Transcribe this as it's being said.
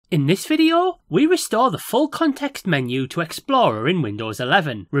In this video, we restore the full context menu to Explorer in Windows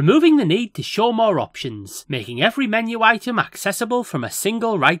 11, removing the need to show more options, making every menu item accessible from a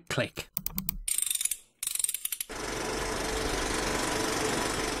single right click.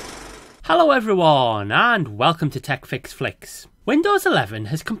 Hello everyone, and welcome to TechFixFlix. Windows 11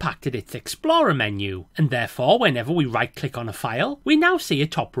 has compacted its Explorer menu, and therefore whenever we right click on a file, we now see a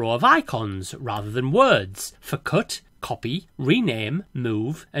top row of icons rather than words for cut, copy, rename,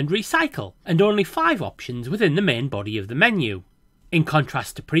 move and recycle, and only 5 options within the main body of the menu. In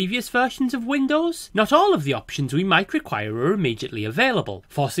contrast to previous versions of Windows, not all of the options we might require are immediately available,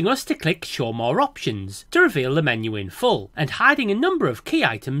 forcing us to click Show More Options to reveal the menu in full, and hiding a number of key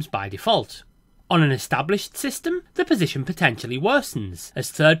items by default. On an established system, the position potentially worsens, as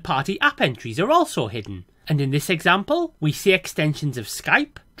third-party app entries are also hidden, and in this example, we see extensions of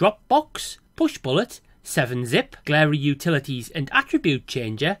Skype, Dropbox, Pushbullet, 7-Zip, Glary Utilities and Attribute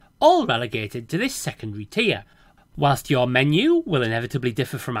Changer all relegated to this secondary tier. Whilst your menu will inevitably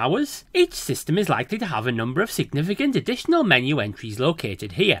differ from ours, each system is likely to have a number of significant additional menu entries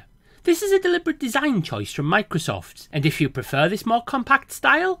located here. This is a deliberate design choice from Microsoft, and if you prefer this more compact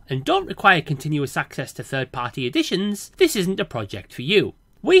style and don't require continuous access to third-party additions, this isn't a project for you.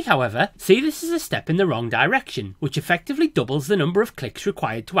 We, however, see this as a step in the wrong direction, which effectively doubles the number of clicks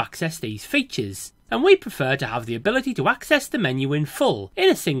required to access these features, and we prefer to have the ability to access the menu in full in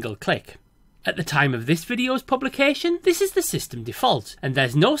a single click. At the time of this video's publication, this is the system default, and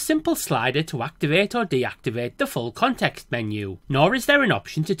there's no simple slider to activate or deactivate the full context menu, nor is there an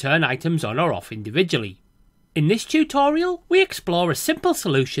option to turn items on or off individually. In this tutorial, we explore a simple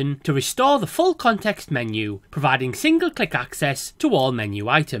solution to restore the full context menu, providing single-click access to all menu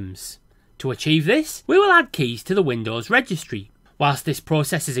items. To achieve this, we will add keys to the Windows Registry. Whilst this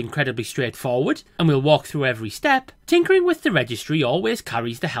process is incredibly straightforward, and we'll walk through every step, tinkering with the registry always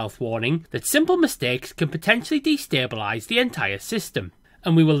carries the health warning that simple mistakes can potentially destabilise the entire system.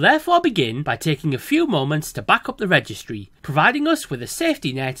 And we will therefore begin by taking a few moments to back up the registry, providing us with a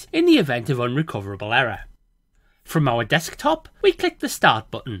safety net in the event of unrecoverable error. From our desktop, we click the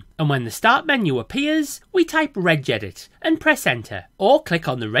Start button, and when the Start menu appears, we type Regedit and press Enter, or click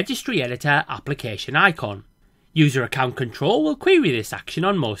on the Registry Editor application icon. User account control will query this action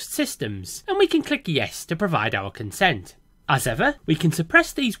on most systems, and we can click Yes to provide our consent. As ever, we can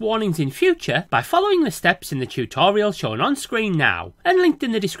suppress these warnings in future by following the steps in the tutorial shown on screen now, and linked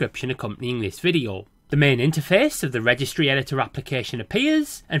in the description accompanying this video. The main interface of the Registry Editor application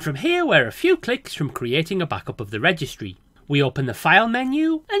appears, and from here we're a few clicks from creating a backup of the registry. We open the File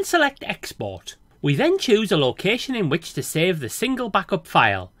menu and select Export. We then choose a location in which to save the single backup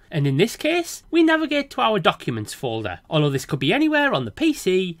file, and in this case, we navigate to our Documents folder, although this could be anywhere on the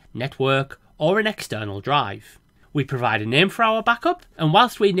PC, network, or an external drive. We provide a name for our backup, and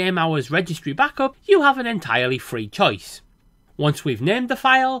whilst we name ours Registry Backup, you have an entirely free choice. Once we've named the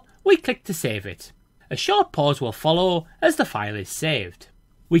file, we click to save it. A short pause will follow as the file is saved.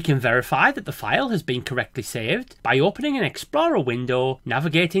 We can verify that the file has been correctly saved by opening an Explorer window,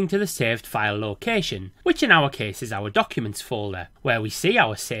 navigating to the saved file location, which in our case is our Documents folder, where we see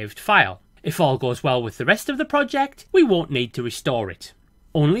our saved file. If all goes well with the rest of the project, we won't need to restore it.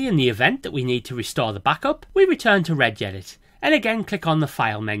 Only in the event that we need to restore the backup, we return to Regedit, and again click on the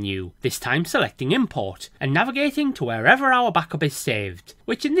File menu, this time selecting Import, and navigating to wherever our backup is saved,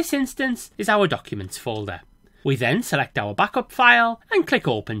 which in this instance is our Documents folder. We then select our backup file and click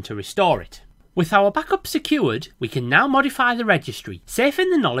Open to restore it. With our backup secured, we can now modify the registry, safe in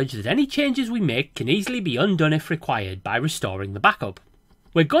the knowledge that any changes we make can easily be undone if required by restoring the backup.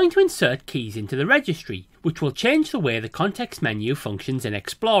 We're going to insert keys into the registry, which will change the way the context menu functions in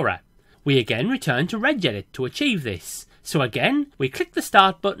Explorer. We again return to Regedit to achieve this, so again we click the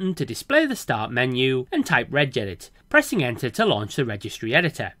Start button to display the Start menu and type Regedit, pressing Enter to launch the registry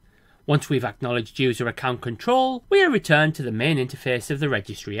editor. Once we've acknowledged user account control, we are returned to the main interface of the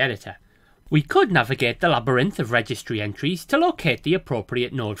registry editor. We could navigate the labyrinth of registry entries to locate the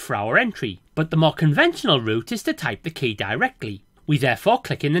appropriate node for our entry, but the more conventional route is to type the key directly. We therefore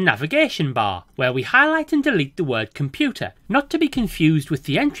click in the navigation bar, where we highlight and delete the word computer, not to be confused with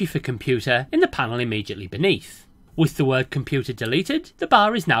the entry for computer in the panel immediately beneath. With the word computer deleted, the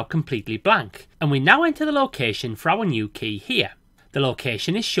bar is now completely blank, and we now enter the location for our new key here. The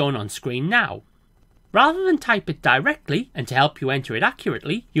location is shown on screen now. Rather than type it directly, and to help you enter it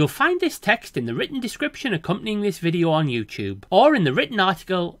accurately, you'll find this text in the written description accompanying this video on YouTube, or in the written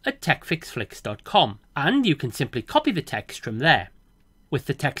article at techfixflix.com, and you can simply copy the text from there. With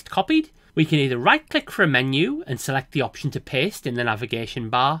the text copied, we can either right-click for a menu and select the option to paste in the navigation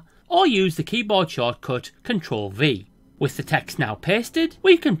bar, or use the keyboard shortcut Ctrl+V. With the text now pasted,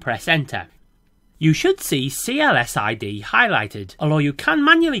 we can press enter. You should see CLSID highlighted, although you can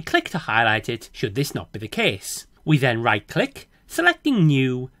manually click to highlight it should this not be the case. We then right click, selecting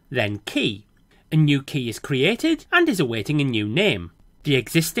New, then Key. A new key is created and is awaiting a new name. The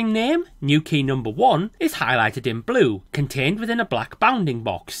existing name, new key number 1, is highlighted in blue, contained within a black bounding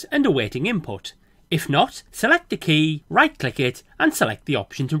box and awaiting input. If not, select the key, right click it and select the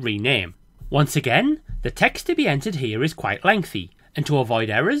option to rename. Once again, the text to be entered here is quite lengthy, and to avoid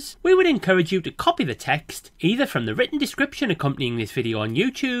errors, we would encourage you to copy the text either from the written description accompanying this video on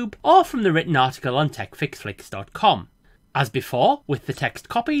YouTube or from the written article on techfixflix.com. As before, with the text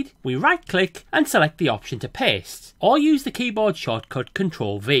copied, we right click and select the option to paste, or use the keyboard shortcut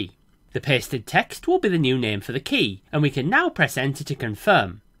Ctrl+V. The pasted text will be the new name for the key, and we can now press enter to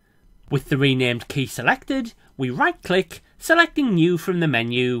confirm. With the renamed key selected, we right click, selecting New from the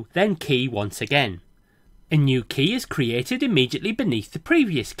menu, then Key once again. A new key is created immediately beneath the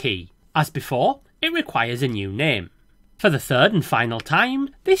previous key. As before, it requires a new name. For the third and final time,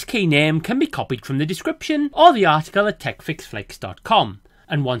 this key name can be copied from the description or the article at techfixflix.com,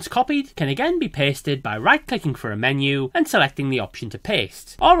 and once copied can again be pasted by right clicking for a menu and selecting the option to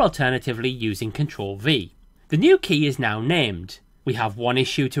paste, or alternatively using Ctrl+V. The new key is now named. We have one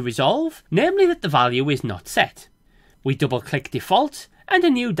issue to resolve, namely that the value is not set. We double click default and a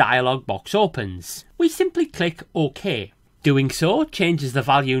new dialog box opens. We simply click OK. Doing so changes the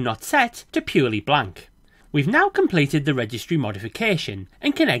value not set to purely blank. We've now completed the registry modification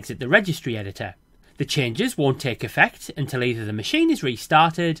and can exit the registry editor. The changes won't take effect until either the machine is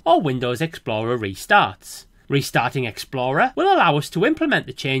restarted or Windows Explorer restarts. Restarting Explorer will allow us to implement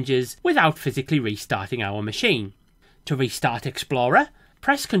the changes without physically restarting our machine. To restart Explorer,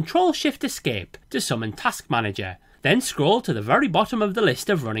 press CTRL+SHIFT+ESCAPE to summon Task Manager, then scroll to the very bottom of the list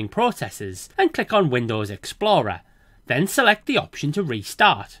of running processes and click on Windows Explorer, then select the option to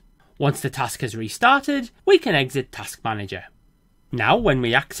restart. Once the task has restarted, we can exit Task Manager. Now when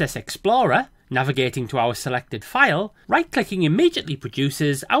we access Explorer, navigating to our selected file, right-clicking immediately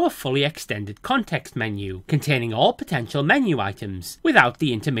produces our fully extended context menu, containing all potential menu items, without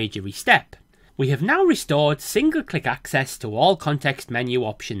the intermediary step. We have now restored single-click access to all context menu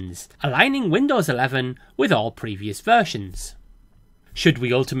options, aligning Windows 11 with all previous versions. Should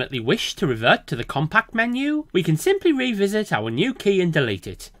we ultimately wish to revert to the compact menu, we can simply revisit our new key and delete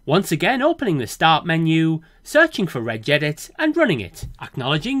it, once again opening the Start menu, searching for Regedit and running it,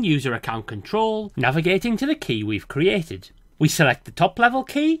 acknowledging user account control, navigating to the key we've created. We select the top level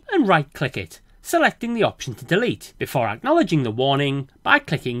key and right click it, selecting the option to delete, before acknowledging the warning by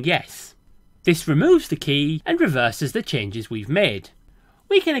clicking Yes. This removes the key and reverses the changes we've made.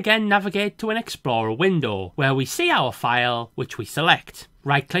 We can again navigate to an Explorer window, where we see our file, which we select.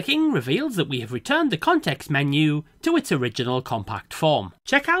 Right-clicking reveals that we have returned the context menu to its original compact form.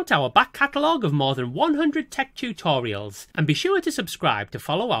 Check out our back catalogue of more than 100 tech tutorials, and be sure to subscribe to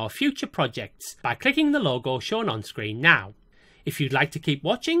follow our future projects by clicking the logo shown on screen now. If you'd like to keep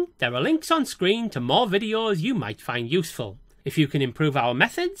watching, there are links on screen to more videos you might find useful. If you can improve our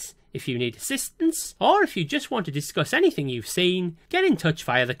methods, if you need assistance, or if you just want to discuss anything you've seen, get in touch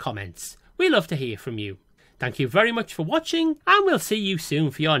via the comments. We love to hear from you. Thank you very much for watching, and we'll see you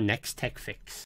soon for your next tech fix.